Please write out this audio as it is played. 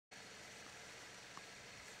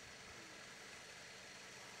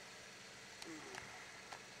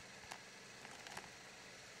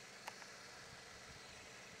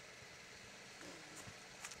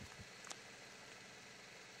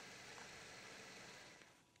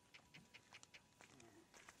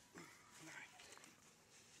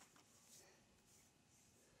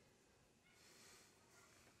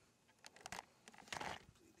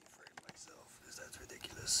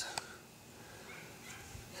goes.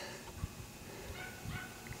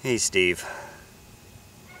 Hey Steve.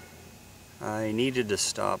 I needed to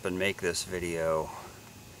stop and make this video.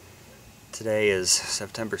 Today is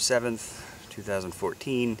September 7th,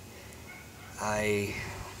 2014. I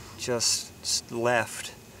just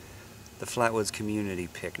left the Flatwoods Community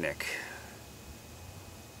Picnic.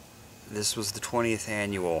 This was the 20th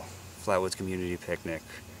annual Flatwoods Community Picnic.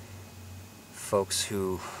 Folks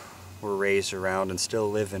who were raised around and still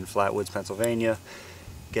live in Flatwoods, Pennsylvania,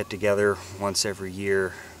 get together once every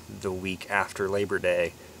year the week after Labor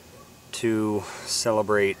Day to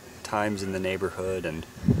celebrate times in the neighborhood and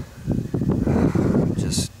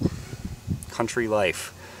just country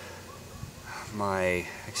life. My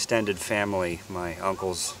extended family, my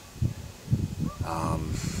uncles,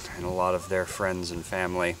 and a lot of their friends and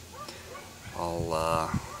family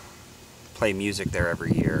all play music there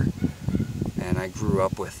every year, and I grew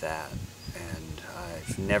up with that, and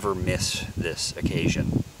I've never missed this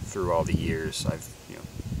occasion through all the years I've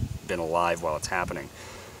been alive while it's happening.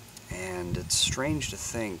 And it's strange to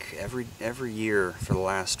think every year for the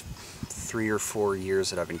last 3 or 4 years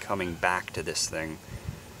that I've been coming back to this thing,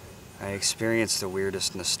 I experience the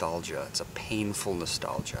weirdest nostalgia. It's a painful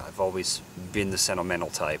nostalgia. I've always been the sentimental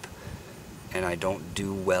type, and I don't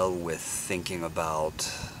do well with thinking about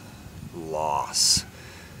loss.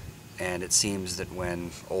 And it seems that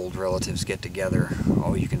when old relatives get together,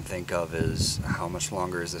 all you can think of is, how much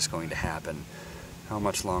longer is this going to happen? How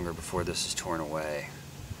much longer before this is torn away?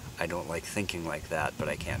 I don't like thinking like that, but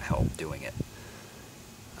I can't help doing it.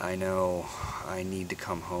 I know I need to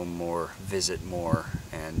come home more, visit more,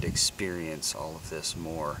 and experience all of this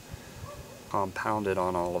more. Compounded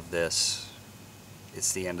on all of this,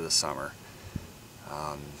 it's the end of the summer.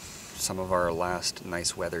 Some of our last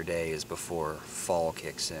nice weather day is before fall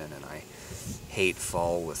kicks in, and I hate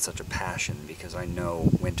fall with such a passion because I know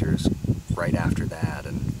winter's right after that,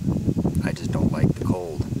 and I just don't like the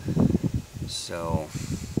cold. So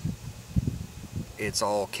it's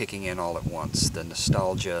all kicking in all at once. The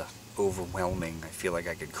nostalgia overwhelming. I feel like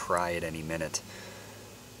I could cry at any minute.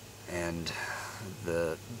 And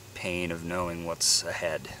the pain of knowing what's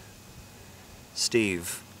ahead.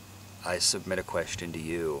 Steve, I submit a question to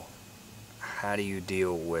you. How do you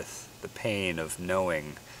deal with the pain of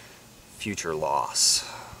knowing future loss?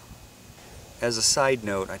 As a side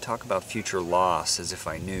note, I talk about future loss as if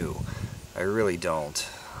I knew. I really don't.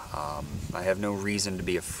 I have no reason to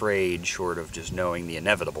be afraid short of just knowing the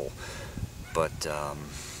inevitable, but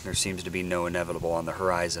there seems to be no inevitable on the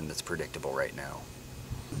horizon that's predictable right now.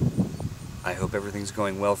 I hope everything's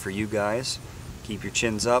going well for you guys. Keep your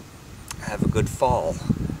chins up. Have a good fall.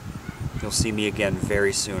 You'll see me again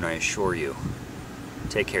very soon, I assure you.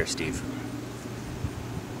 Take care, Steve.